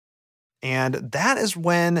And that is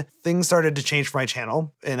when things started to change for my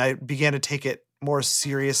channel, and I began to take it more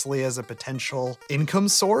seriously as a potential income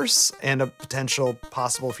source and a potential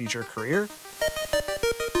possible future career.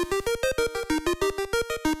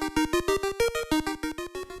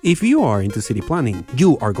 If you are into city planning,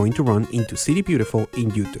 you are going to run into City Beautiful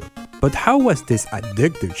in YouTube. But how was this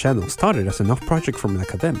addictive channel started as an off-project from an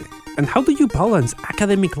academic? And how do you balance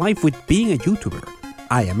academic life with being a YouTuber?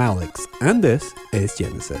 I am Alex, and this is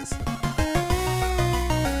Genesis.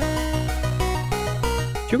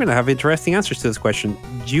 You're going to have interesting answers to this question.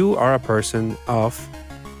 You are a person of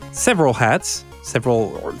several hats,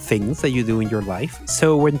 several things that you do in your life.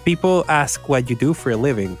 So when people ask what you do for a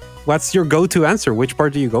living, what's your go-to answer? Which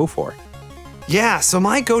part do you go for? Yeah, so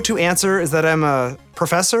my go-to answer is that I'm a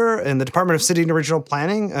professor in the Department of City and Regional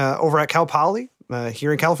Planning over at Cal Poly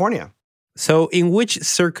here in California. So in which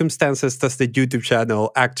circumstances does the YouTube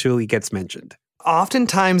channel actually gets mentioned?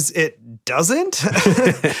 Oftentimes it doesn't.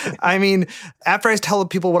 I mean, after I tell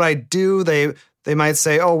people what I do, they might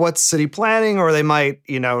say, oh, what's city planning? Or they might,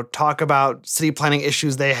 talk about city planning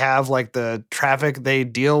issues they have, like the traffic they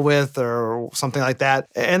deal with or something like that.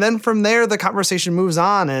 And then from there, the conversation moves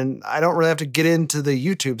on, and I don't really have to get into the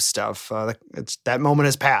YouTube stuff. That moment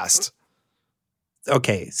has passed.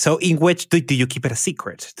 Okay, so in which do you keep it a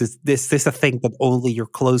secret? Is this a thing that only your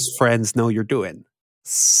close friends know you're doing?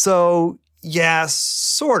 So, yeah,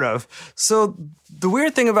 sort of. So the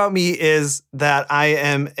weird thing about me is that I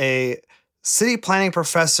am a city planning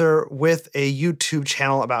professor with a YouTube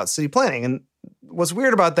channel about city planning. And what's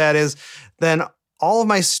weird about that is then all of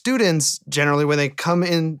my students, generally, when they come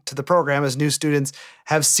into the program as new students,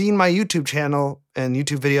 have seen my YouTube channel and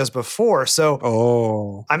YouTube videos before.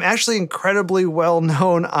 So I'm actually incredibly well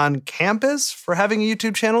known on campus for having a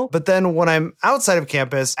YouTube channel. But then when I'm outside of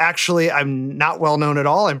campus, actually, I'm not well known at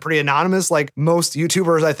all. I'm pretty anonymous, like most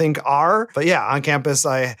YouTubers, I think, are. But yeah, on campus,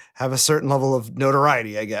 I have a certain level of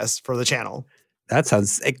notoriety, I guess, for the channel. That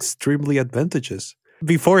sounds extremely advantageous.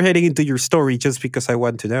 Before heading into your story, just because I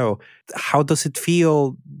want to know, how does it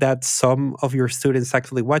feel that some of your students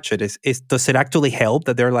actually watch it? Does it actually help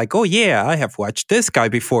that they're like, oh yeah, I have watched this guy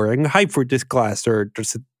before and hyped for this class, or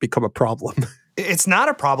does it become a problem? It's not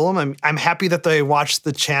a problem. I'm happy that they watch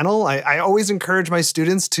the channel. I always encourage my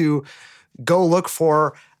students to go look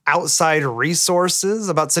for outside resources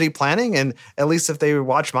about city planning. And at least if they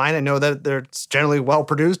watch mine, I know that they're generally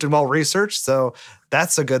well-produced and well-researched. So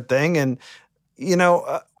that's a good thing. And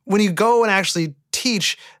when you go and actually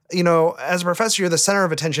teach, as a professor, you're the center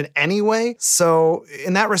of attention anyway. So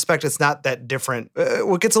in that respect, it's not that different.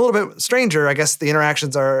 What gets a little bit stranger, I guess the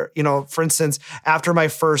interactions are, for instance, after my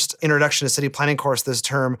first introduction to city planning course this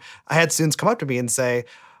term, I had students come up to me and say,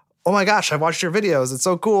 oh my gosh, I've watched your videos. It's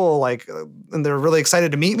so cool. And they're really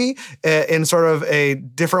excited to meet me in sort of a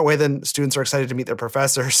different way than students are excited to meet their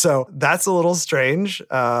professor. So that's a little strange.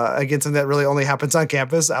 Again, something that really only happens on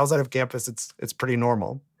campus. Outside of campus, it's pretty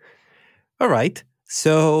normal. All right.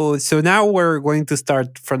 So now we're going to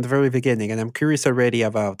start from the very beginning. And I'm curious already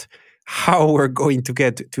about how we're going to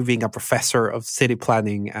get to being a professor of city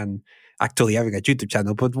planning and actually having a YouTube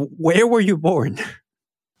channel. But where were you born?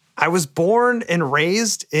 I was born and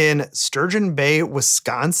raised in Sturgeon Bay,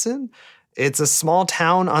 Wisconsin. It's a small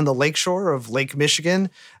town on the lakeshore of Lake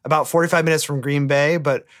Michigan, about 45 minutes from Green Bay,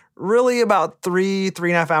 but really about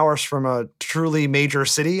 3.5 hours from a truly major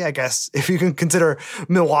city, I guess, if you can consider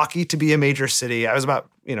Milwaukee to be a major city. I was about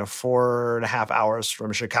 4.5 hours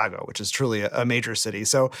from Chicago, which is truly a major city.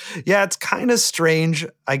 So yeah, it's kind of strange,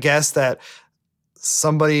 I guess, that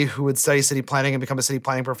somebody who would study city planning and become a city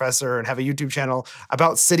planning professor and have a YouTube channel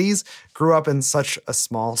about cities grew up in such a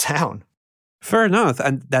small town. Fair enough.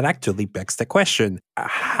 And that actually begs the question,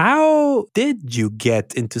 how did you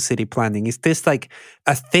get into city planning? Is this like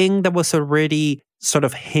a thing that was already sort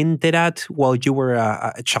of hinted at while you were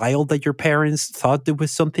a child that your parents thought it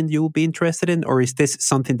was something you would be interested in? Or is this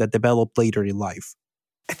something that developed later in life?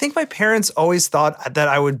 I think my parents always thought that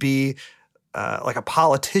I would be like a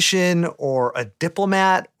politician or a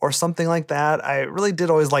diplomat or something like that. I really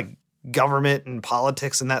did always like government and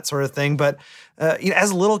politics and that sort of thing. But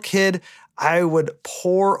as a little kid, I would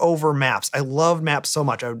pore over maps. I loved maps so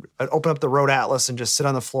much. I'd open up the road atlas and just sit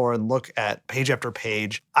on the floor and look at page after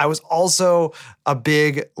page. I was also a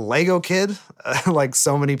big Lego kid, like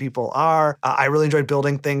so many people are. I really enjoyed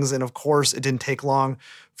building things. And of course, it didn't take long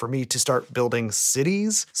for me to start building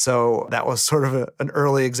cities. So that was sort of an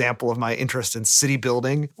early example of my interest in city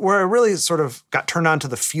building. Where I really sort of got turned on to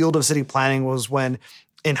the field of city planning was when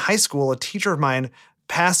in high school, a teacher of mine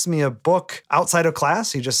passed me a book outside of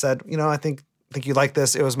class. He just said, I think think you like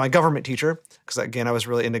this. It was my government teacher, because again, I was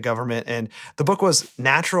really into government. And the book was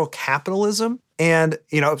Natural Capitalism. And,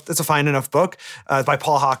 it's a fine enough book by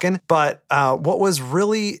Paul Hawken. But what was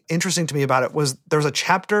really interesting to me about it was there was a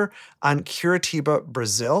chapter on Curitiba,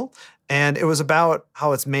 Brazil. And it was about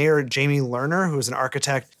how its mayor, Jamie Lerner, who was an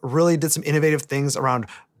architect, really did some innovative things around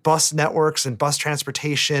bus networks and bus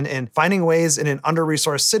transportation and finding ways in an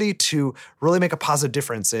under-resourced city to really make a positive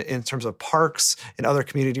difference in terms of parks and other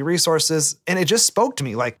community resources. And it just spoke to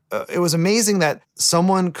me. It was amazing that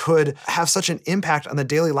someone could have such an impact on the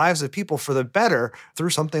daily lives of people for the better through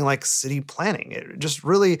something like city planning. It just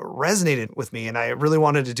really resonated with me, and I really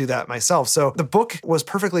wanted to do that myself. So the book was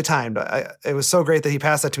perfectly timed. It was so great that he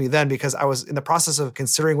passed that to me then, because I was in the process of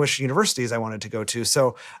considering which universities I wanted to go to.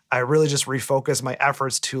 So I really just refocused my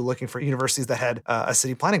efforts to looking for universities that had a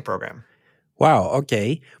city planning program. Wow,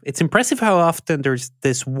 okay. It's impressive how often there's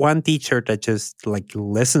this one teacher that just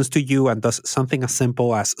listens to you and does something as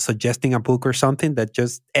simple as suggesting a book or something that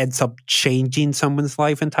just ends up changing someone's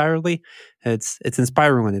life entirely. It's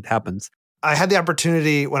inspiring when it happens. I had the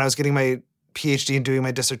opportunity when I was getting my PhD and doing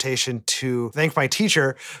my dissertation to thank my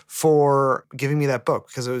teacher for giving me that book,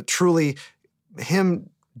 because it was truly him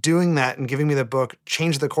doing that and giving me the book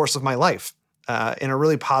changed the course of my life. In a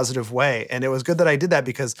really positive way. And it was good that I did that,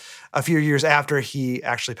 because a few years after, he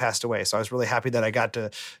actually passed away. So I was really happy that I got to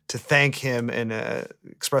thank him and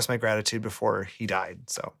express my gratitude before he died.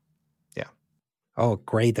 So, yeah. Oh,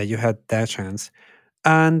 great that you had that chance.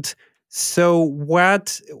 And so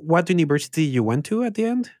what university you went to at the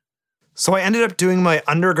end? So I ended up doing my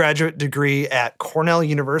undergraduate degree at Cornell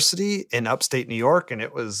University in upstate New York, and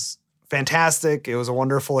it was fantastic. It was a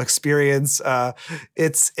wonderful experience.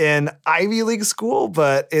 It's an Ivy League school,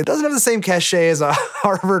 but it doesn't have the same cachet as a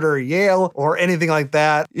Harvard or Yale or anything like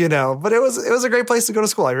that, but it was a great place to go to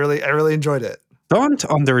school. I really enjoyed it. Don't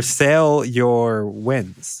undersell your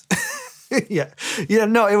wins. Yeah.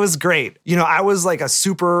 No, it was great. I was like a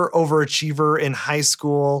super overachiever in high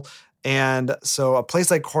school. And so a place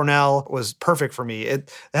like Cornell was perfect for me.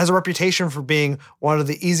 It has a reputation for being one of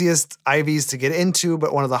the easiest Ivies to get into,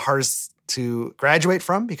 but one of the hardest to graduate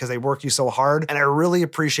from, because they work you so hard. And I really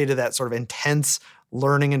appreciated that sort of intense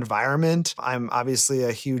learning environment. I'm obviously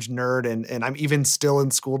a huge nerd, and I'm even still in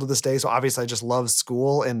school to this day. So obviously I just love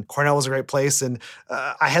school, and Cornell was a great place. And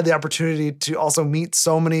I had the opportunity to also meet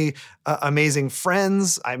so many amazing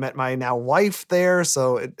friends. I met my now wife there,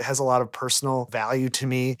 so it has a lot of personal value to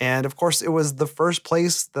me. And of course, it was the first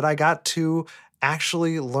place that I got to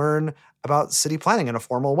actually learn about city planning in a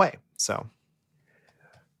formal way. So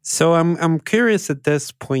I'm curious at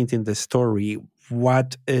this point in the story,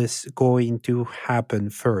 what is going to happen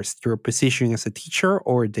first, your position as a teacher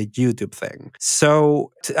or the YouTube thing?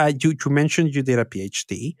 So you mentioned you did a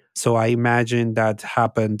PhD. So I imagine that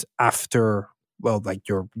happened after,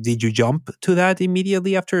 did you jump to that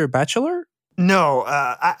immediately after your bachelor? No,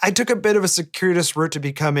 I took a bit of a circuitous route to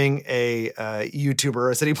becoming a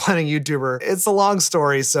YouTuber, a city planning YouTuber. It's a long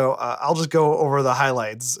story, so I'll just go over the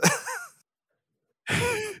highlights.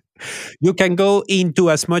 You can go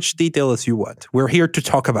into as much detail as you want. We're here to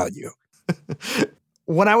talk about you.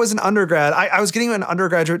 When I was an undergrad, I was getting an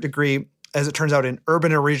undergraduate degree, as it turns out, in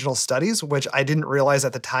urban and regional studies, which I didn't realize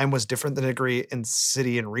at the time was different than a degree in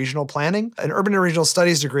city and regional planning. An urban and regional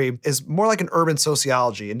studies degree is more like an urban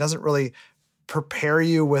sociology and doesn't really prepare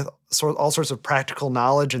you with all sorts of practical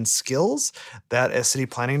knowledge and skills that a city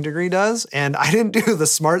planning degree does. And I didn't do the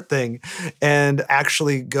smart thing and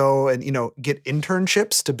actually go and, get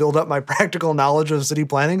internships to build up my practical knowledge of city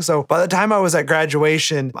planning. So by the time I was at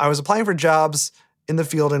graduation, I was applying for jobs in the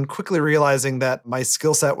field and quickly realizing that my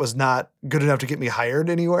skill set was not good enough to get me hired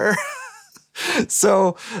anywhere.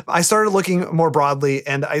 So I started looking more broadly,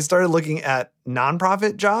 and I started looking at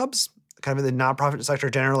nonprofit jobs, kind of in the nonprofit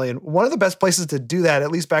sector generally. And one of the best places to do that,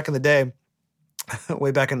 at least back in the day,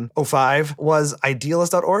 way back in 2005, was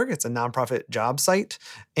Idealist.org. It's a nonprofit job site.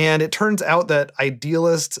 And it turns out that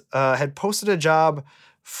Idealist had posted a job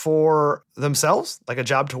for themselves, like a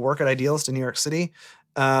job to work at Idealist in New York City.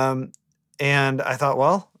 And I thought,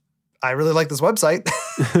 well, I really like this website.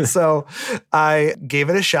 So I gave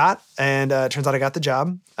it a shot, and it turns out I got the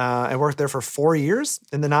job. I worked there for 4 years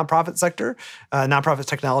in the nonprofit sector, nonprofit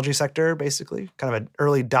technology sector, basically, kind of an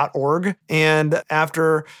early .org. And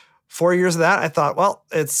after 4 years of that, I thought, well,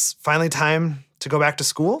 it's finally time to go back to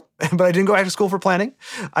school. But I didn't go back to school for planning.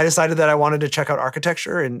 I decided that I wanted to check out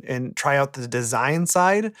architecture and try out the design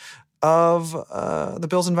side of the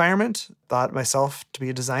built environment. Thought myself to be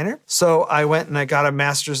a designer. So I went and I got a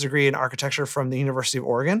master's degree in architecture from the University of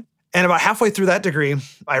Oregon. And about halfway through that degree,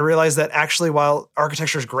 I realized that actually, while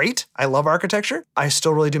architecture is great, I love architecture, I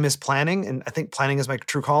still really do miss planning. And I think planning is my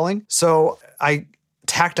true calling. So I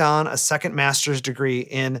tacked on a second master's degree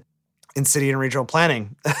in city and regional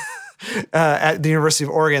planning at the University of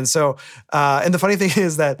Oregon. So, and the funny thing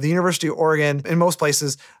is that the University of Oregon, in most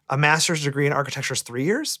places, a master's degree in architecture is 3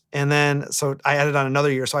 years. And then, so I added on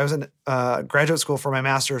another year. So I was in graduate school for my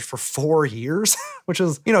master's for 4 years, which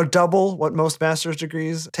is, double what most master's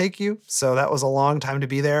degrees take you. So that was a long time to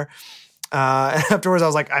be there. And afterwards, I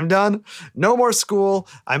was like, I'm done. No more school.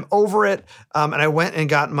 I'm over it. And I went and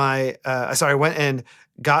got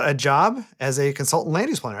got a job as a consultant land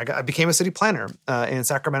use planner. I became a city planner in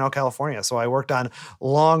Sacramento, California. So I worked on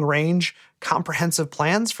long-range comprehensive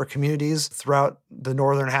plans for communities throughout the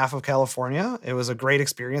northern half of California. It was a great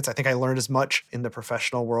experience. I think I learned as much in the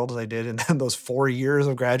professional world as I did in those 4 years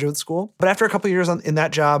of graduate school. But after a couple of years in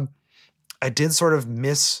that job, I did sort of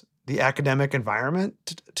miss the academic environment,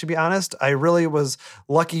 to be honest. I really was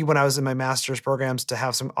lucky when I was in my master's programs to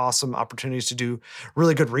have some awesome opportunities to do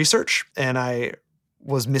really good research. And I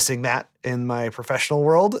was missing that in my professional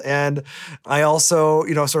world. And I also,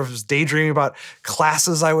 sort of was daydreaming about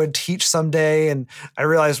classes I would teach someday. And I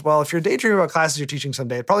realized, well, if you're daydreaming about classes you're teaching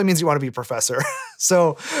someday, it probably means you want to be a professor.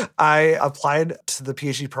 So I applied to the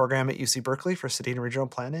PhD program at UC Berkeley for city and regional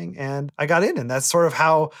planning, and I got in. And that's sort of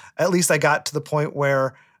how, at least I got to the point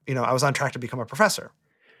where, I was on track to become a professor.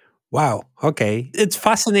 Wow. Okay. It's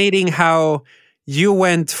fascinating how you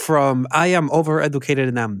went from I am overeducated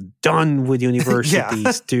and I'm done with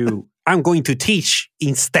universities to I'm going to teach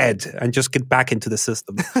instead and just get back into the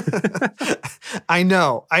system. I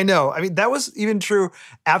know. I mean, that was even true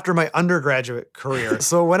after my undergraduate career.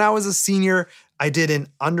 So when I was a senior, I did an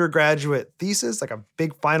undergraduate thesis, like a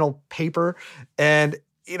big final paper. And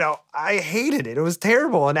I hated it. It was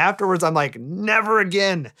terrible. And afterwards, I'm like, never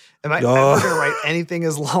again am I ever going to write anything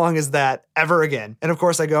as long as that ever again. And of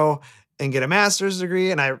course, I go and get a master's degree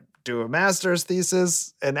and I do a master's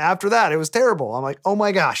thesis. And after that, it was terrible. I'm like, oh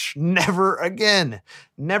my gosh, never again.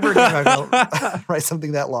 Never again am I going to write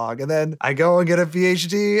something that long. And then I go and get a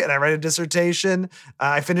PhD and I write a dissertation.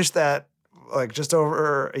 I finished that like just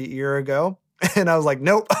over a year ago. And I was like,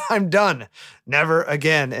 nope, I'm done. Never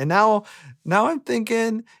again. And now I'm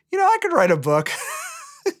thinking, I could write a book.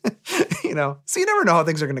 So you never know how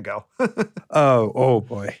things are going to go. Oh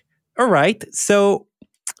boy. All right. So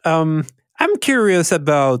I'm curious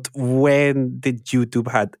about when did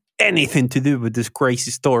YouTube had anything to do with this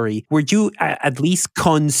crazy story? Were you at least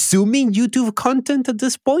consuming YouTube content at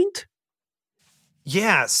this point?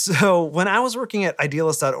 Yeah. So when I was working at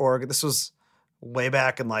idealist.org, this was way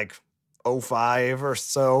back in like 2005 or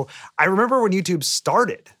so. I remember when YouTube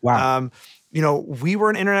started. Wow. We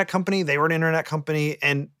were an internet company, they were an internet company,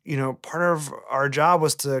 and, part of our job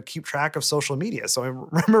was to keep track of social media. So I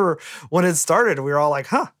remember when it started, we were all like,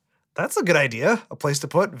 that's a good idea, a place to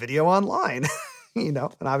put video online. And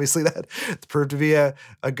obviously that proved to be a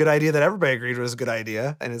good idea that everybody agreed was a good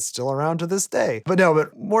idea, and it's still around to this day.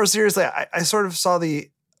 But more seriously, I sort of saw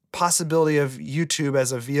the possibility of YouTube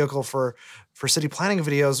as a vehicle for city planning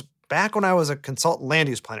videos back when I was a consultant land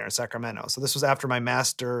use planner in Sacramento. So this was after my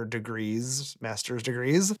master's degrees.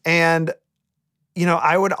 And,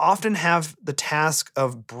 I would often have the task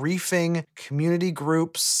of briefing community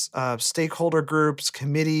groups, stakeholder groups,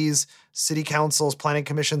 committees, city councils, planning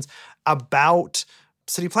commissions about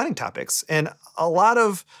city planning topics. And a lot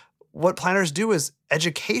of what planners do is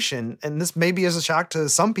education. And this maybe is a shock to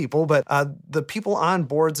some people, but the people on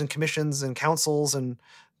boards and commissions and councils and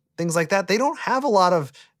things like that, they don't have a lot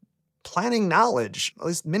of planning knowledge. At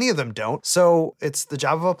least many of them don't. So it's the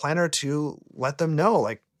job of a planner to let them know,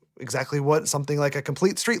 like, exactly what something like a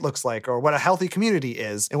complete street looks like, or what a healthy community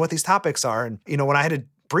is, and what these topics are. And, when I had to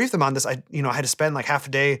brief them on this, I had to spend like half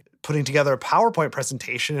a day putting together a PowerPoint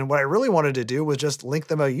presentation. And what I really wanted to do was just link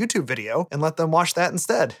them a YouTube video and let them watch that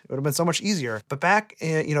instead. It would have been so much easier. But back,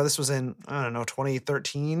 this was in,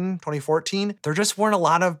 2013, 2014, there just weren't a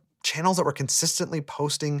lot of channels that were consistently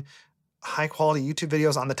posting high quality YouTube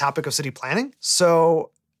videos on the topic of city planning.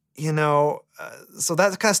 So, so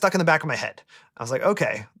that's kind of stuck in the back of my head. I was like,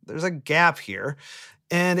 okay, there's a gap here.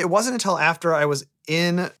 And it wasn't until after I was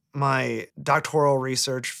in my doctoral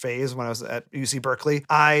research phase when I was at UC Berkeley,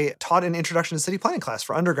 I taught an introduction to city planning class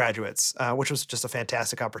for undergraduates, which was just a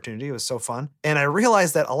fantastic opportunity. It was so fun. And I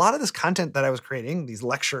realized that a lot of this content that I was creating, these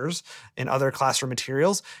lectures and other classroom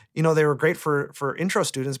materials, they were great for intro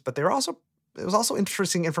students, but it was also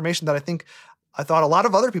interesting information that I thought a lot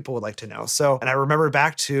of other people would like to know. So, and I remember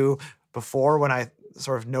back to before when I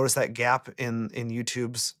sort of noticed that gap in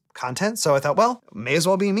YouTube's content. So I thought, well, may as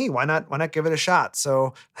well be me. Why not give it a shot?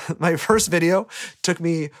 So my first video took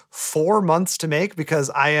me 4 months to make because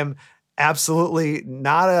I am absolutely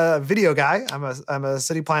not a video guy. I'm a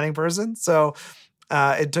city planning person. So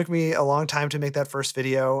it took me a long time to make that first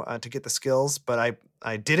video to get the skills, but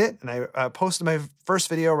I did it, and I posted my first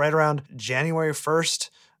video right around January 1st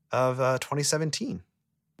of 2017.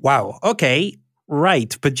 Wow. Okay.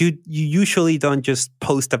 Right. But you usually don't just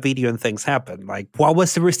post a video and things happen. Like, what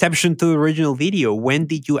was the reception to the original video? When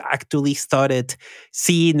did you actually started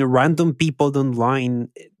seeing random people online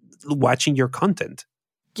watching your content?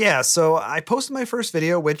 Yeah. So I posted my first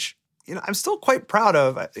video, which, I'm still quite proud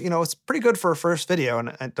of. It's pretty good for a first video,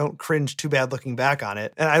 and I don't cringe too bad looking back on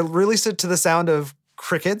it. And I released it to the sound of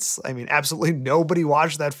crickets. I mean, absolutely nobody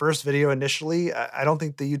watched that first video initially. I don't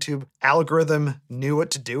think the YouTube algorithm knew what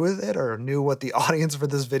to do with it or knew what the audience for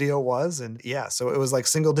this video was. And yeah, so it was like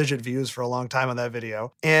single-digit views for a long time on that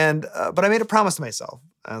video. And but I made a promise to myself.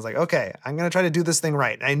 I was like, okay, I'm going to try to do this thing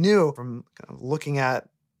right. And I knew from kind of looking at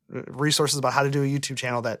resources about how to do a YouTube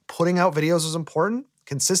channel that putting out videos was important.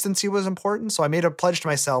 Consistency was important. So I made a pledge to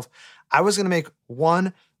myself. I was going to make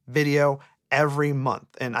one video every month.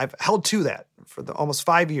 And I've held to that for almost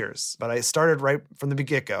 5 years. But I started right from the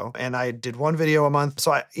get-go, and I did one video a month.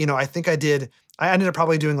 So I think I ended up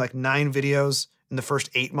probably doing like 9 videos in the first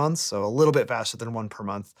 8 months. So a little bit faster than one per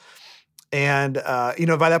month. And, by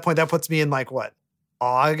that point, that puts me in like what?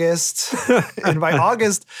 August. And by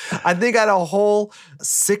August, I think I had a whole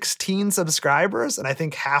 16 subscribers. And I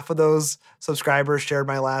think half of those subscribers shared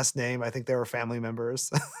my last name. I think they were family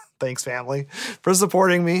members. Thanks, family, for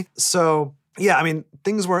supporting me. So yeah, I mean,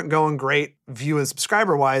 things weren't going great view and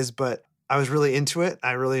subscriber wise, but I was really into it.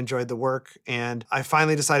 I really enjoyed the work. And I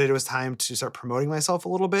finally decided it was time to start promoting myself a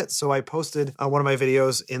little bit. So I posted one of my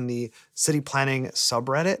videos in the city planning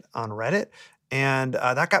subreddit on Reddit. And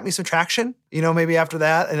that got me some traction, maybe after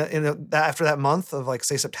that, and after that month of like,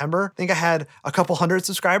 say, September, I think I had a couple hundred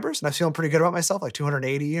subscribers, and I was feeling pretty good about myself, like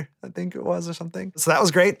 280, I think it was, or something. So that was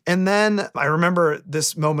great. And then I remember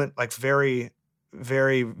this moment like very,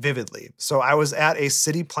 very vividly. So I was at a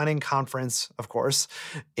city planning conference, of course,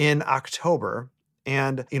 in October.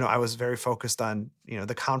 And, I was very focused on,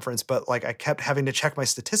 the conference, but like I kept having to check my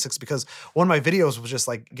statistics because one of my videos was just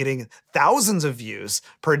like getting thousands of views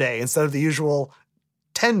per day instead of the usual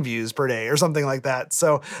 10 views per day or something like that.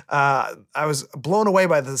 So I was blown away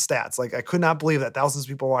by the stats. Like I could not believe that thousands of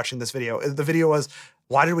people were watching this video. The video was,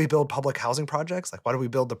 why did we build public housing projects? Like, why did we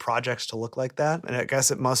build the projects to look like that? And I guess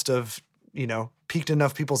it must have, piqued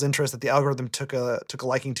enough people's interest that the algorithm took a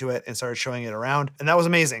liking to it and started showing it around. And that was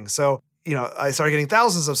amazing. So I started getting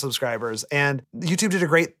thousands of subscribers, and YouTube did a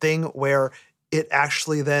great thing where it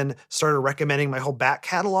actually then started recommending my whole back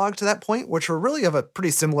catalog to that point, which were really of a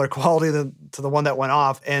pretty similar quality to the one that went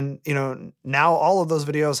off. And, now all of those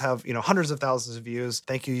videos have, hundreds of thousands of views.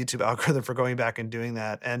 Thank you, YouTube algorithm, for going back and doing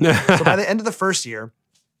that. And so by the end of the first year,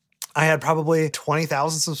 I had probably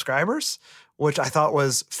 20,000 subscribers, which I thought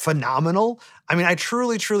was phenomenal. I mean, I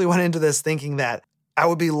truly, truly went into this thinking that I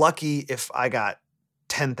would be lucky if I got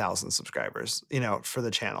 10,000 subscribers, for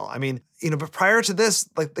the channel. I mean, but prior to this,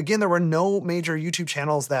 like, again, there were no major YouTube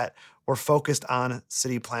channels that were focused on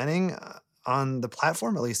city planning on the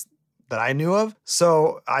platform, at least that I knew of.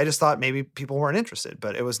 So I just thought maybe people weren't interested,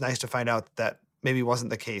 but it was nice to find out that maybe wasn't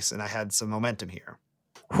the case, and I had some momentum here.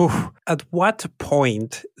 Whew. At what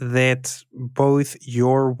point that both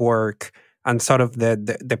your work and sort of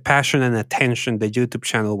the passion and attention the YouTube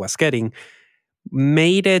channel was getting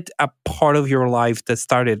made it a part of your life that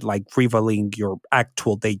started like rivaling your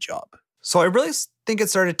actual day job? So I really think it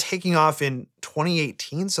started taking off in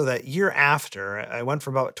 2018. So that year after, I went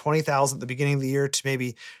from about 20,000 at the beginning of the year to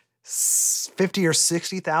maybe 50 or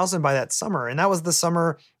 60,000 by that summer. And that was the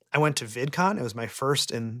summer I went to VidCon. It was my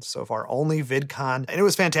first and so far only VidCon. And it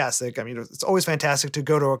was fantastic. I mean, it's always fantastic to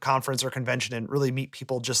go to a conference or convention and really meet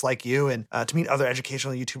people just like you. And to meet other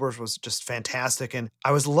educational YouTubers was just fantastic. And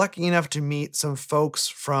I was lucky enough to meet some folks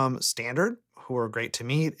from Standard who were great to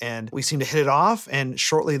meet. And we seemed to hit it off. And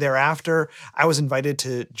shortly thereafter, I was invited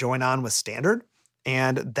to join on with Standard.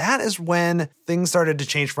 And that is when things started to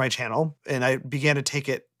change for my channel. And I began to take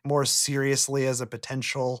it more seriously as a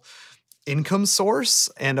potential income source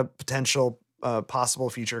and a potential possible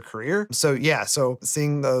future career. So yeah, so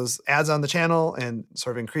seeing those ads on the channel and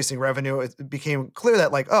sort of increasing revenue, it became clear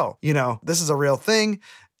that like, oh, this is a real thing.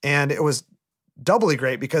 And it was doubly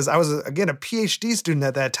great because I was, again, a PhD student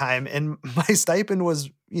at that time, and my stipend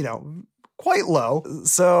was, quite low.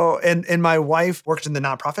 So, and my wife worked in the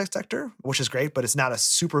nonprofit sector, which is great, but it's not a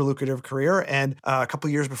super lucrative career. And a couple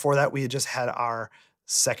of years before that, we had just had our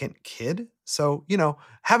second kid. So,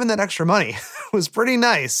 having that extra money was pretty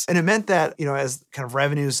nice. And it meant that, as kind of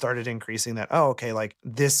revenues started increasing, that, like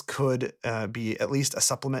this could be at least a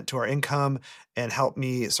supplement to our income and help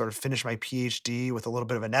me sort of finish my PhD with a little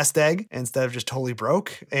bit of a nest egg instead of just totally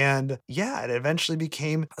broke. And yeah, it eventually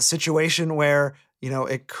became a situation where,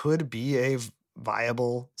 it could be a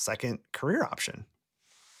viable second career option.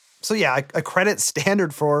 So yeah, I credit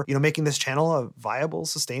Standard for, making this channel a viable,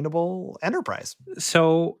 sustainable enterprise.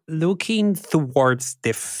 So looking towards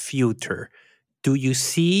the future, do you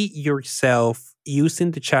see yourself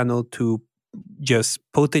using the channel to just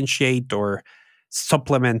potentiate or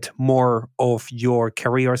supplement more of your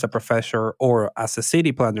career as a professor or as a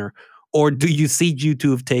city planner? Or do you see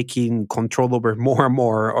YouTube taking control over more and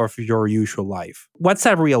more of your usual life? What's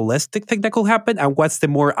a realistic thing that could happen? And what's the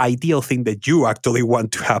more ideal thing that you actually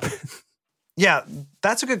want to happen? Yeah,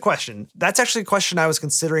 that's a good question. That's actually a question I was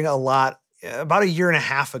considering a lot about a year and a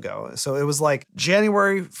half ago. So it was like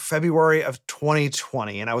January, February of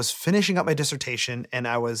 2020. And I was finishing up my dissertation and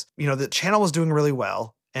I was, the channel was doing really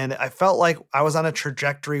well. And I felt like I was on a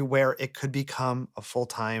trajectory where it could become a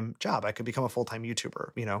full-time job. I could become a full-time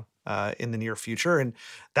YouTuber, in the near future. And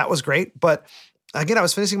that was great. But again, I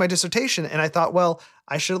was finishing my dissertation and I thought, well,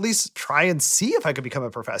 I should at least try and see if I could become a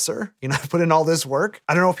professor. I put in all this work.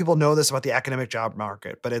 I don't know if people know this about the academic job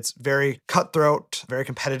market, but it's very cutthroat, very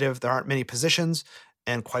competitive. There aren't many positions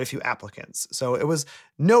and quite a few applicants. So it was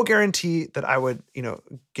no guarantee that I would,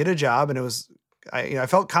 get a job. And I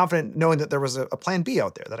felt confident knowing that there was a plan B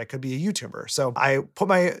out there, that I could be a YouTuber. So I put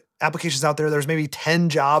my applications out there. There's maybe 10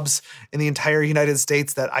 jobs in the entire United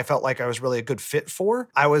States that I felt like I was really a good fit for.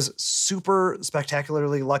 I was super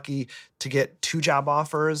spectacularly lucky to get 2 job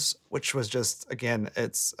offers, which was just, again,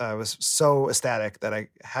 I was so ecstatic that I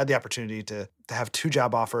had the opportunity to have 2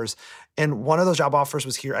 job offers. And one of those job offers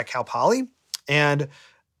was here at Cal Poly. And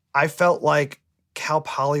I felt like Cal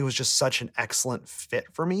Poly was just such an excellent fit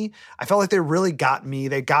for me. I felt like they really got me.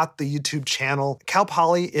 They got the YouTube channel. Cal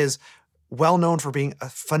Poly is well known for being a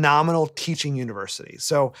phenomenal teaching university.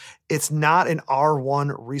 So it's not an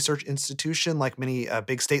R1 research institution like many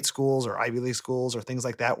big state schools or Ivy League schools or things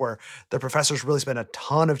like that, where the professors really spend a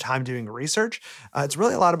ton of time doing research. It's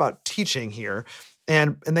really a lot about teaching here.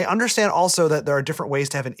 And they understand also that there are different ways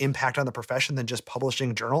to have an impact on the profession than just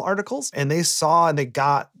publishing journal articles. And they saw and they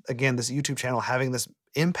got, again, this YouTube channel having this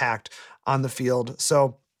impact on the field.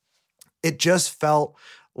 So it just felt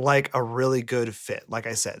like a really good fit, like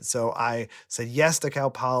I said. So I said yes to Cal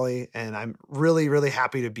Poly, and I'm really, really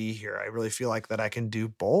happy to be here. I really feel like that I can do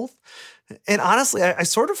both. And honestly, I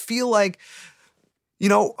sort of feel like, a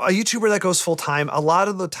YouTuber that goes full time, a lot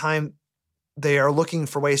of the time, they are looking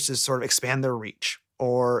for ways to sort of expand their reach,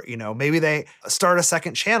 or, maybe they start a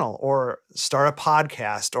second channel or start a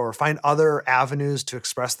podcast or find other avenues to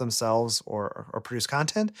express themselves or produce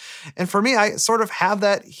content. And for me, I sort of have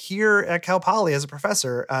that here at Cal Poly as a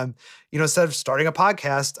professor. Instead of starting a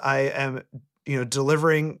podcast, I am,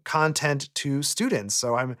 delivering content to students.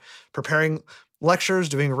 So I'm preparing lectures,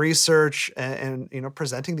 doing research, and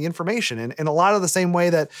presenting the information in a lot of the same way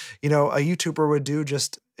that, a YouTuber would do,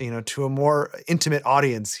 just, to a more intimate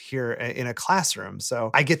audience here in a classroom. So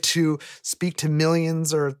I get to speak to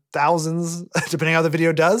millions or thousands, depending on how the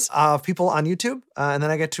video does, of people on YouTube. And then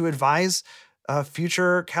I get to advise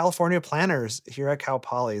future California planners here at Cal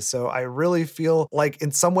Poly. So I really feel like in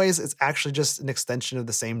some ways it's actually just an extension of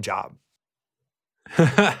the same job.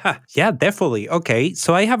 Yeah, definitely. Okay,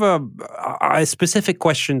 so I have a specific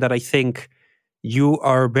question that I think you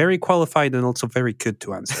are very qualified and also very good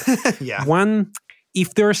to answer. Yeah. One,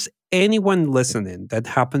 if there's anyone listening that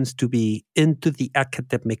happens to be into the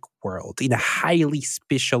academic world in a highly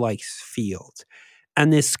specialized field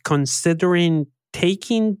and is considering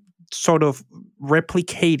taking sort of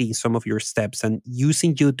replicating some of your steps and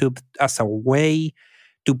using YouTube as a way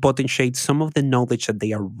to potentiate some of the knowledge that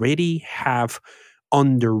they already have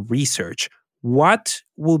under research, what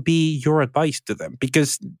will be your advice to them?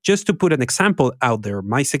 Because just to put an example out there,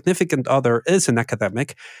 my significant other is an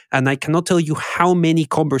academic, and I cannot tell you how many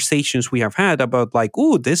conversations we have had about like,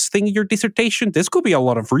 oh, this thing in your dissertation, this could be a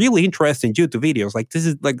lot of really interesting YouTube videos. Like this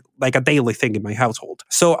is like a daily thing in my household.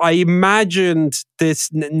 So I imagined this,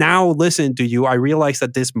 now listening to you, I realized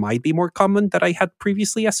that this might be more common than I had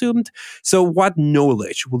previously assumed. So what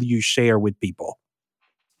knowledge will you share with people?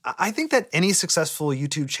 I think that any successful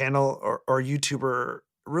YouTube channel or YouTuber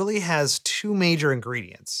really has 2 major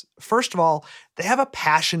ingredients. First of all, they have a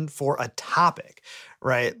passion for a topic,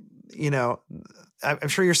 right? I'm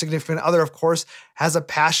sure your significant other, of course, has a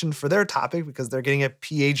passion for their topic because they're getting a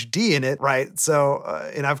PhD in it, right? So,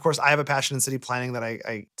 and of course, I have a passion in city planning that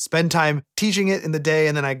I spend time teaching it in the day,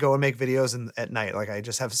 and then I go and make videos at night. Like, I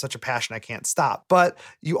just have such a passion, I can't stop. But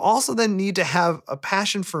you also then need to have a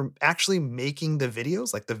passion for actually making the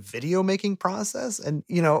videos, like the video making process. And,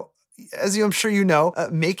 as I'm sure you know,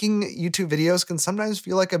 making YouTube videos can sometimes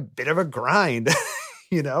feel like a bit of a grind.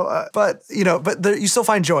 But you still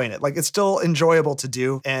find joy in it. Like, it's still enjoyable to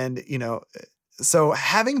do. And, so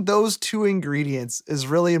having those two ingredients is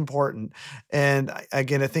really important. And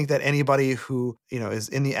again, I think that anybody who, is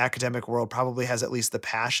in the academic world probably has at least the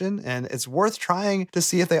passion, and it's worth trying to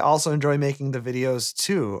see if they also enjoy making the videos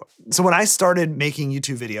too. So when I started making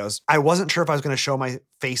YouTube videos, I wasn't sure if I was going to show my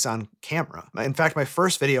face on camera. In fact, my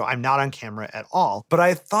first video, I'm not on camera at all. But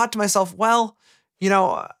I thought to myself, well,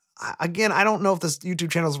 again, I don't know if this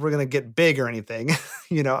YouTube channel is going to get big or anything.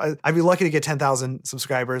 I'd be lucky to get 10,000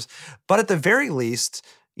 subscribers. But at the very least,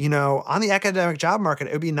 on the academic job market,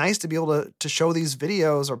 it would be nice to be able to show these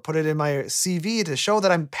videos or put it in my CV to show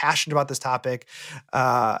that I'm passionate about this topic.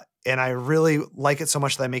 And I really like it so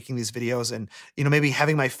much that I'm making these videos. And, maybe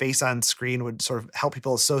having my face on screen would sort of help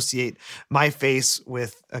people associate my face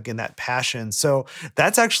with, again, that passion. So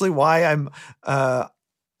that's actually why I'm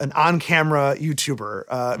an on-camera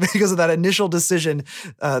YouTuber, because of that initial decision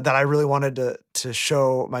that I really wanted to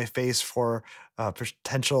show my face for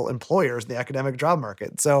potential employers in the academic job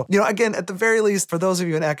market. So, again, at the very least, for those of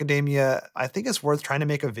you in academia, I think it's worth trying to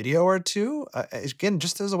make a video or two, again,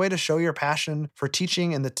 just as a way to show your passion for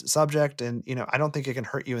teaching and the subject. And, I don't think it can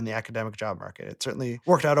hurt you in the academic job market. It certainly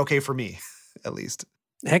worked out okay for me, at least.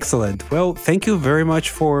 Excellent. Well, thank you very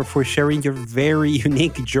much for sharing your very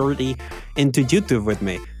unique journey into YouTube with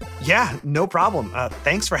me. Yeah, no problem.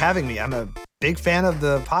 Thanks for having me. I'm a big fan of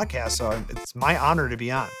the podcast, so it's my honor to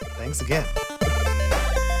be on. Thanks again.